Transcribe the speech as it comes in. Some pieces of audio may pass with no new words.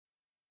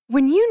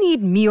When you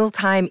need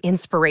mealtime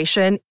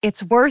inspiration,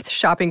 it's worth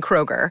shopping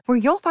Kroger, where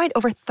you'll find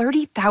over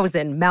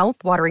 30,000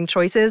 mouth-watering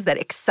choices that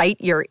excite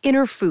your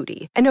inner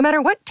foodie. And no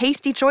matter what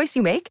tasty choice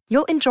you make,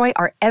 you'll enjoy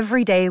our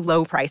everyday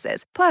low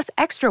prices, plus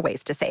extra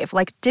ways to save,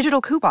 like digital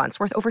coupons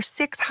worth over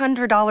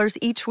 $600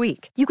 each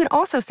week. You can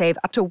also save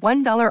up to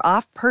 $1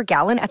 off per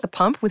gallon at the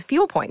pump with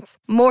fuel points.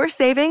 More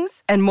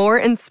savings and more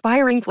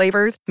inspiring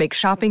flavors make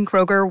shopping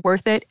Kroger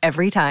worth it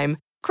every time.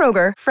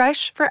 Kroger,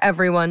 fresh for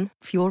everyone.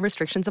 Fuel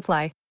restrictions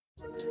apply.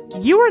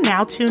 You are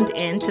now tuned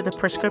in to the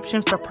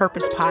Prescription for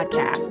Purpose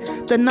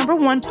podcast, the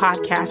 #1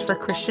 podcast for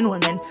Christian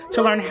women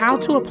to learn how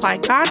to apply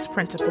God's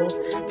principles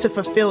to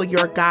fulfill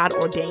your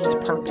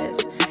God-ordained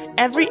purpose.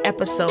 Every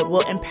episode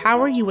will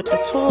empower you with the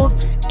tools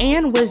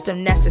and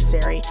wisdom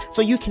necessary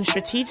so you can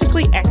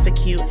strategically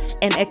execute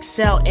and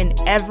excel in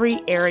every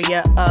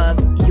area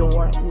of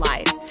your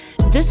life.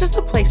 This is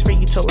the place for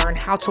you to learn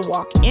how to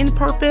walk in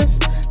purpose,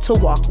 to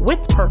walk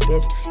with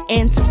purpose,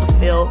 and to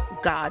fulfill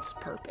God's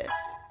purpose.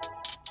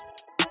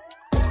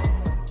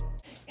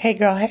 Hey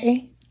girl,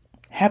 hey.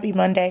 Happy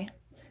Monday.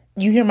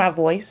 You hear my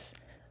voice.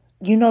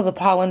 You know the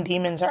pollen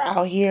demons are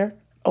out here,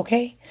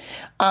 okay?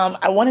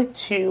 I wanted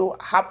to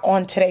hop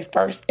on today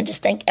first and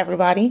just thank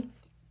everybody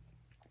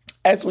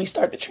as we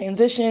start to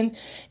transition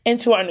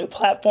into our new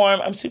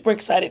platform. I'm super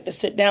excited to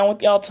sit down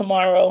with y'all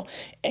tomorrow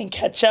and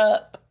catch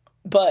up.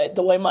 But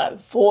the way my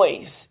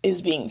voice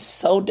is being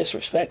so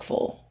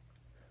disrespectful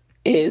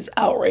is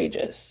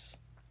outrageous.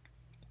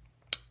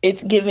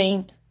 It's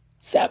giving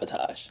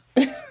sabotage.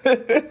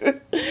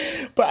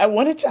 But I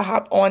wanted to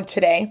hop on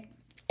today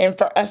and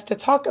for us to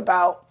talk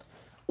about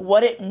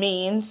what it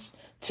means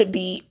to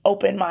be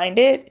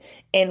open-minded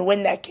and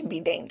when that can be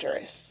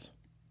dangerous.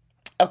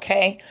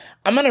 Okay,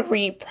 I'm going to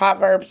read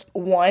Proverbs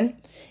 1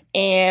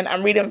 and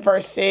I'm reading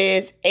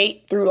verses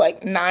 8 through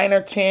 9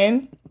 or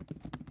 10.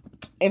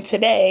 And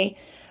today,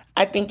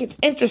 I think it's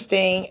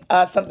interesting,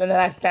 something that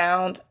I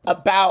found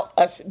about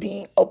us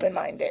being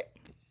open-minded.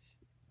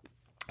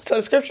 So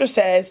the scripture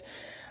says,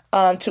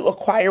 to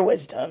acquire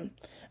wisdom,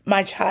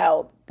 my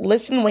child,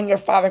 listen when your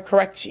father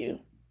corrects you.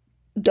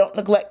 Don't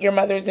neglect your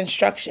mother's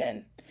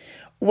instruction.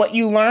 What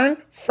you learn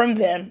from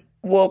them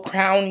will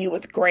crown you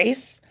with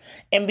grace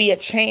and be a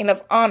chain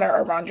of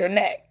honor around your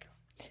neck.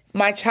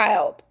 My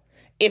child,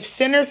 if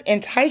sinners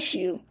entice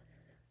you,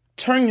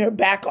 turn your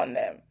back on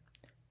them.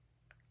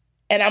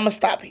 And I'm going to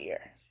stop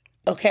here,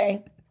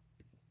 okay?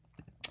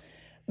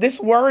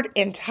 This word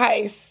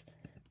entice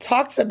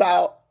talks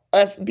about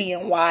us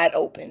being wide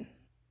open,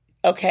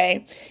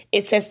 okay?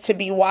 It says to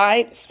be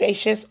wide,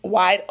 spacious,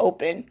 wide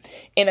open.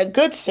 In a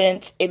good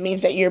sense, it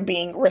means that you're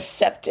being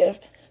receptive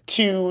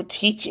to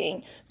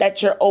teaching,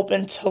 that you're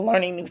open to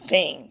learning new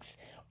things.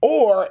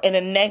 Or in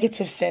a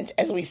negative sense,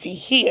 as we see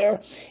here,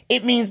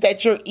 it means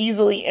that you're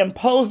easily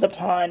imposed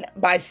upon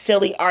by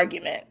silly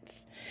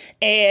arguments.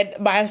 And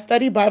my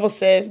study Bible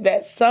says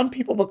that some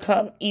people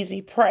become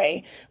easy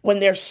prey when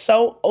they're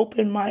so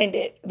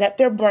open-minded that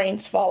their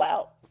brains fall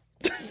out.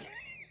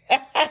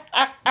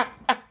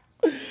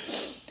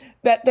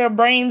 That their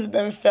brains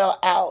then fell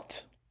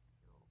out.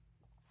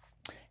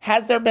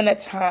 Has there been a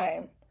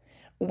time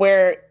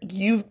where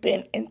you've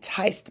been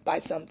enticed by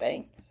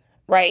something,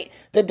 right?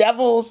 The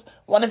devil's,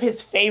 one of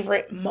his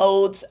favorite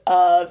modes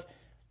of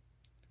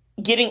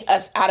getting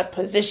us out of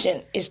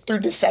position is through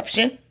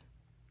deception.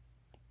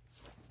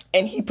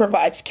 And he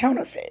provides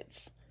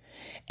counterfeits.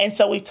 And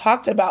so we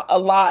talked about a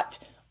lot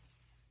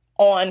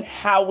on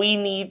how we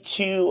need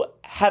to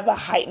have a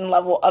heightened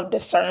level of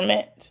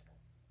discernment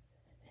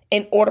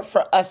in order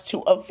for us to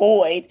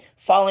avoid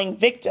falling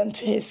victim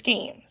to his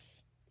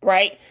schemes,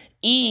 right?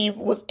 Eve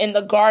was in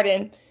the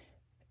garden,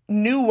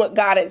 knew what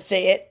God had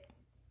said,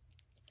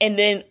 and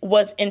then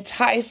was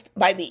enticed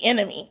by the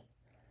enemy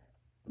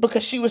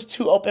because she was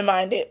too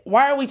open-minded.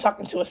 Why are we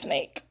talking to a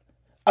snake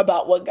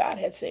about what God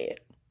had said?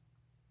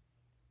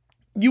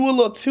 You were a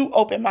little too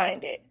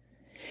open-minded.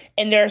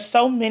 And there are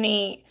so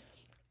many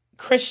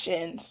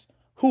Christians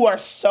who are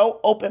so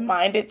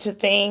open-minded to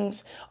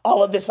things,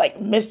 all of this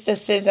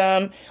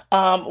mysticism.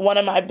 One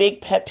of my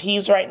big pet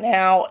peeves right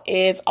now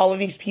is all of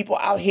these people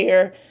out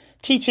here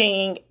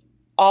teaching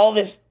all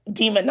this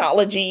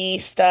demonology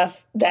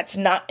stuff that's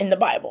not in the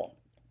Bible.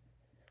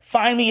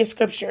 Find me a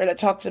scripture that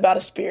talks about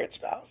a spirit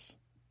spouse.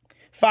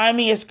 Find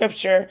me a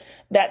scripture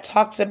that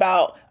talks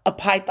about a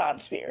python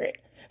spirit.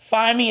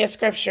 Find me a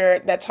scripture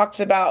that talks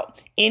about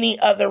any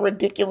other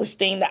ridiculous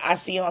thing that I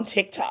see on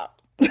TikTok,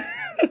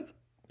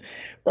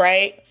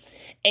 right?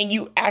 And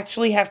you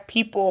actually have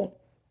people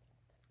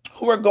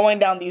who are going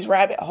down these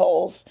rabbit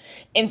holes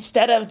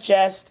instead of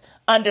just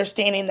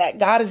understanding that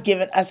God has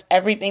given us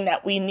everything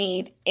that we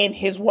need in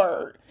his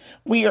word.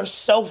 We are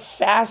so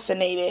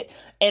fascinated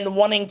and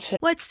wanting to.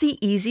 What's the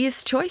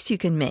easiest choice you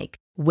can make?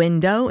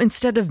 Window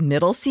instead of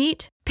middle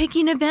seat?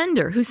 Picking a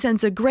vendor who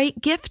sends a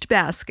great gift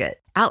basket?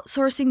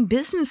 Outsourcing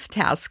business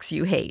tasks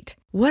you hate?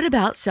 What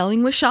about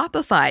selling with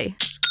Shopify?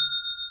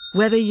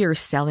 Whether you're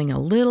selling a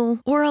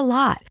little or a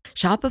lot,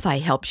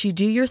 Shopify helps you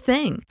do your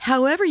thing,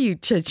 however you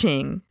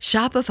cha-ching.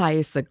 Shopify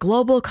is the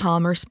global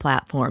commerce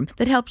platform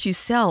that helps you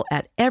sell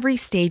at every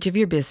stage of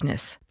your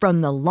business.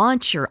 From the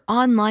launch your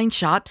online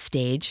shop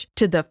stage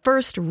to the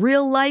first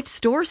real-life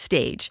store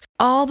stage,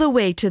 all the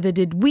way to the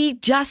did we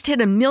just hit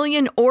a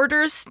million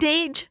orders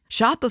stage.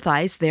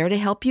 Shopify's there to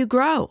help you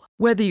grow.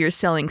 Whether you're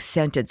selling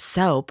scented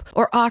soap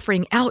or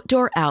offering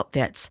outdoor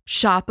outfits,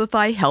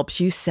 Shopify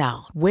helps you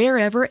sell.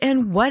 Wherever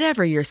and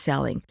whatever you're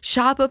selling,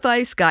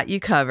 Shopify's got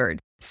you covered.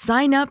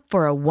 Sign up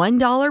for a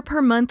 $1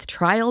 per month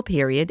trial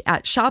period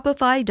at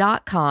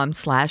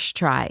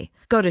shopify.com/try.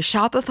 Go to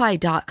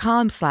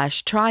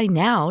shopify.com/try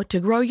now to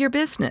grow your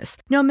business,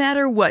 no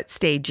matter what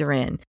stage you're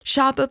in.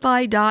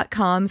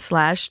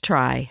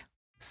 Shopify.com/try.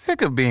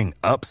 Sick of being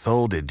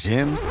upsold at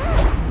gyms?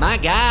 My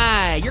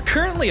guy, you're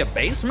currently a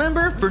base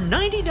member? For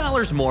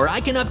 $90 more,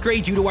 I can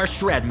upgrade you to our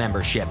Shred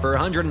membership. For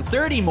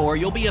 $130 more,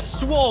 you'll be a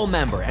Swole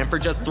member. And for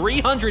just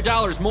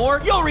 $300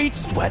 more, you'll reach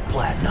Sweat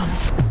Platinum.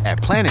 At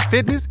Planet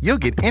Fitness, you'll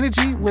get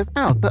energy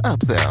without the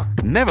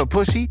upsell. Never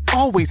pushy,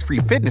 always free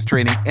fitness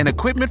training and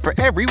equipment for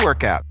every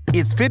workout.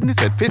 It's fitness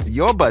that fits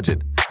your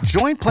budget.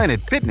 Join Planet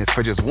Fitness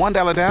for just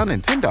 $1 down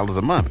and $10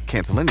 a month.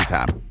 Cancel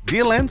anytime.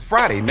 Deal ends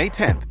Friday, May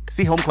 10th.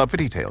 See Home Club for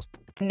details.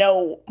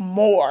 Know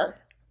more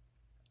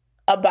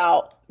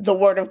about the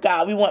Word of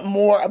God. We want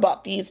more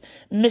about these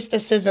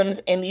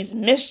mysticisms and these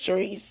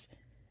mysteries.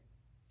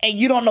 And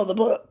you don't know the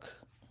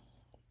book.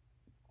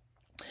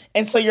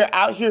 And so you're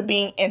out here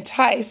being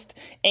enticed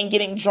and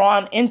getting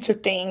drawn into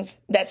things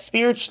that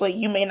spiritually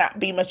you may not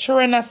be mature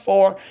enough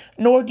for,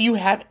 nor do you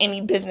have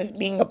any business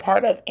being a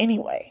part of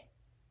anyway.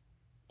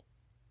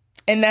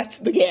 And that's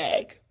the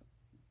gag.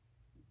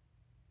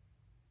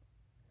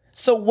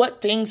 So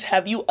what things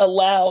have you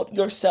allowed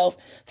yourself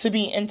to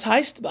be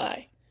enticed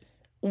by?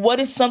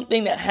 What is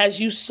something that has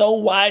you so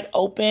wide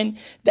open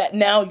that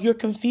now you're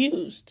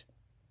confused?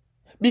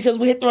 Because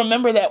we have to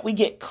remember that we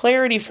get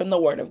clarity from the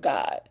Word of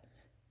God.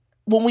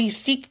 When we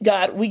seek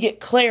God, we get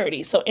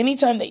clarity. So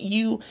anytime that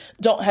you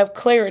don't have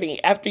clarity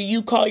after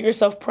you call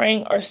yourself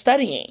praying or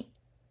studying,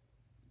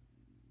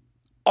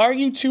 are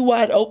you too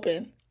wide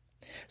open?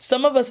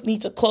 Some of us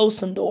need to close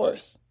some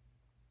doors.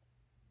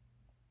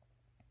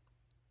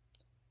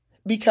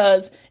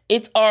 Because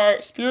it's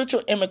our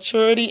spiritual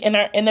immaturity and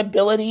our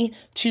inability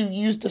to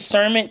use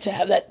discernment to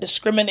have that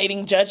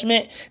discriminating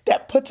judgment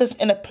that puts us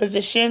in a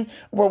position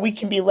where we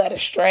can be led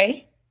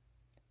astray.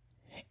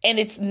 And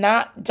it's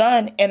not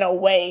done in a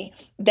way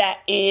that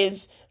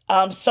is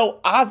so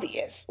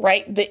obvious,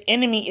 right? The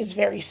enemy is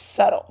very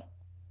subtle.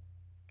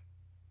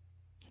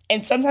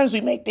 And sometimes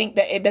we may think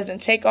that it doesn't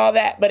take all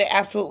that, but it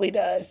absolutely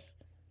does.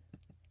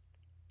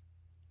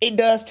 It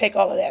does take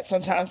all of that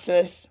sometimes,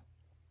 sis.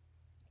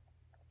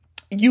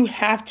 You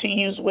have to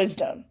use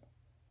wisdom.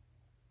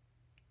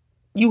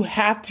 You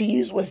have to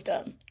use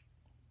wisdom.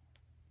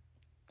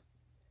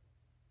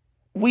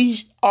 We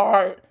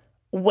are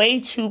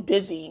way too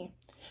busy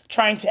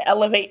trying to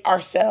elevate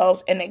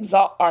ourselves and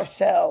exalt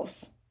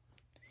ourselves.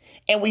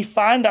 And we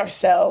find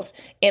ourselves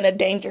in a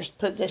dangerous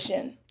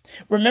position.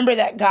 Remember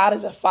that God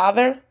is a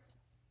father.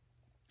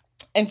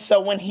 And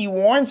so when he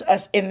warns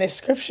us in this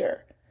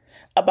scripture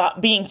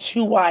about being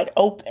too wide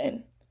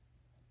open,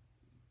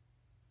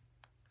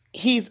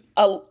 he's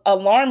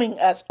alarming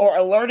us or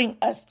alerting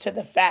us to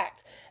the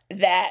fact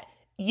that,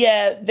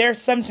 yeah,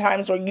 there's some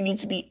times where you need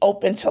to be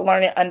open to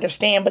learn and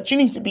understand, but you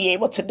need to be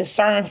able to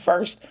discern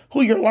first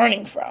who you're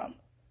learning from.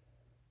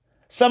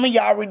 Some of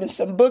y'all reading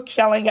some books,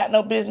 y'all ain't got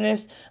no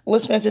business.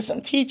 Listening to some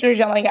teachers,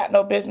 y'all ain't got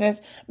no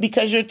business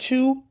because you're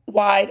too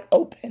wide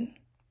open.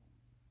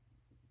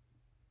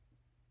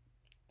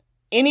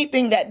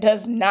 Anything that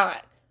does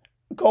not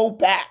go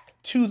back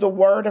to the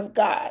Word of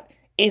God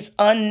is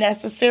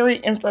unnecessary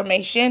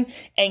information,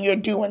 and you're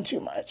doing too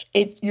much.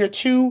 You're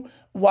too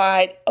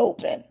wide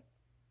open.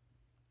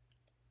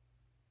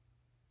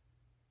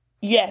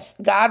 Yes,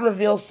 God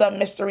reveals some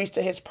mysteries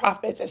to his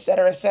prophets,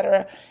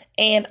 etc.,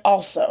 and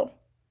also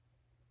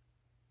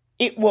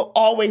it will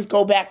always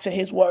go back to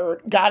his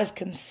word. God is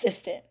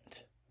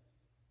consistent.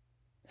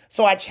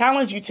 So I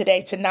challenge you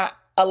today to not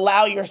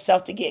allow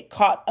yourself to get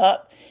caught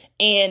up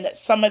in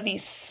some of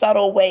these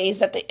subtle ways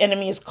that the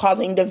enemy is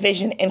causing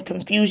division and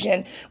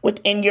confusion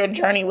within your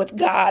journey with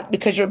God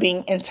because you're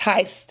being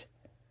enticed.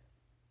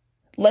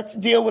 Let's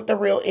deal with the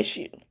real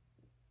issue.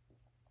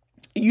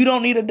 You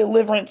don't need a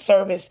deliverance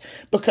service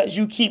because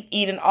you keep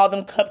eating all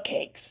them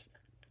cupcakes.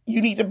 You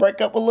need to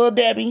break up with Lil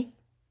Debbie.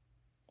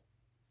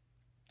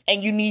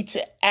 And you need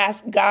to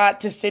ask God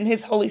to send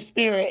his Holy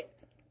Spirit,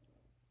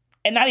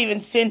 and not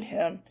even send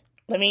him.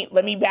 Let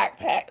me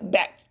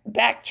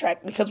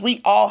backtrack, because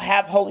we all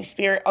have Holy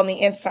Spirit on the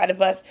inside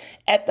of us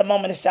at the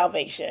moment of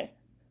salvation.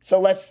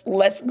 So let's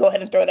go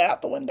ahead and throw that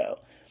out the window.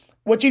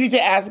 What you need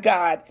to ask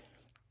God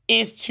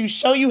is to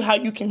show you how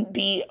you can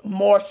be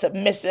more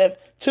submissive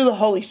to the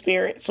Holy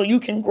Spirit so you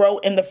can grow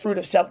in the fruit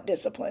of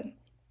self-discipline.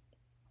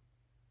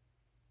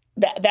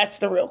 That's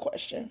the real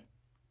question.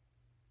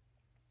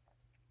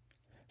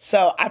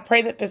 So I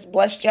pray that this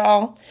blessed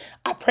y'all.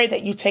 I pray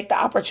that you take the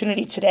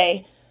opportunity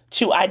today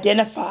to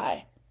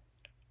identify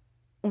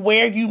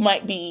where you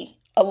might be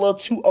a little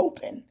too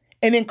open.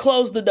 And then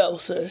close the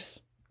door, sis.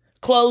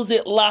 Close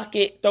it, lock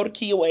it, throw the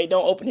key away.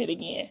 Don't open it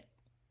again.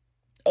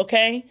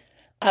 Okay?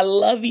 I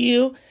love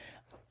you.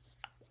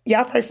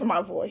 Y'all pray for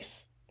my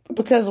voice.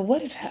 Because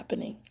what is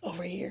happening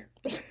over here?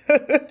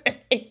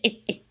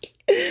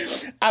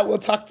 I will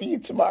talk to you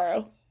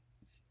tomorrow.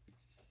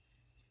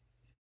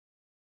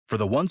 For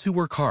the ones who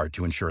work hard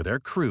to ensure their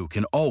crew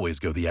can always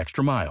go the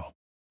extra mile,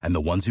 and the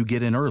ones who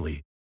get in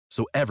early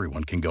so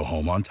everyone can go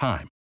home on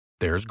time,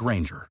 there's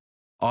Grainger,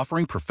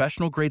 offering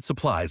professional-grade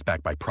supplies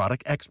backed by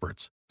product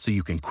experts so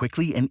you can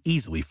quickly and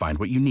easily find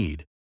what you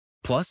need.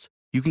 Plus,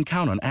 you can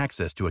count on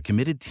access to a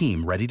committed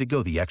team ready to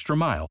go the extra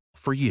mile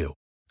for you.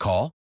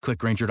 Call, click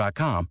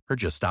Grainger.com, or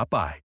just stop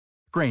by.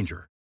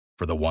 Grainger,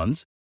 for the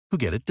ones who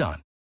get it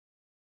done.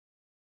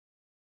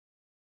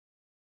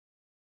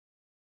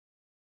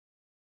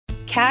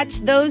 Catch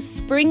those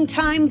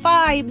springtime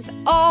vibes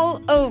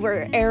all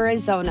over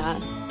Arizona.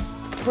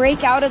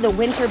 Break out of the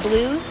winter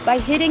blues by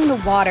hitting the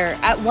water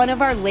at one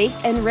of our lake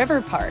and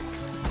river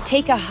parks.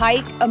 Take a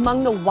hike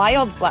among the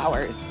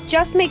wildflowers.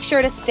 Just make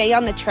sure to stay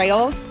on the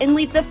trails and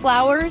leave the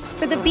flowers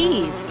for the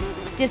bees.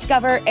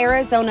 Discover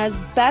Arizona's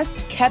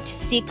best kept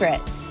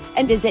secret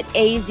and visit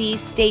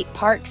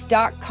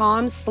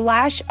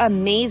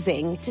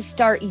azstateparks.com/amazing to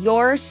start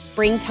your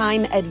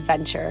springtime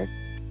adventure.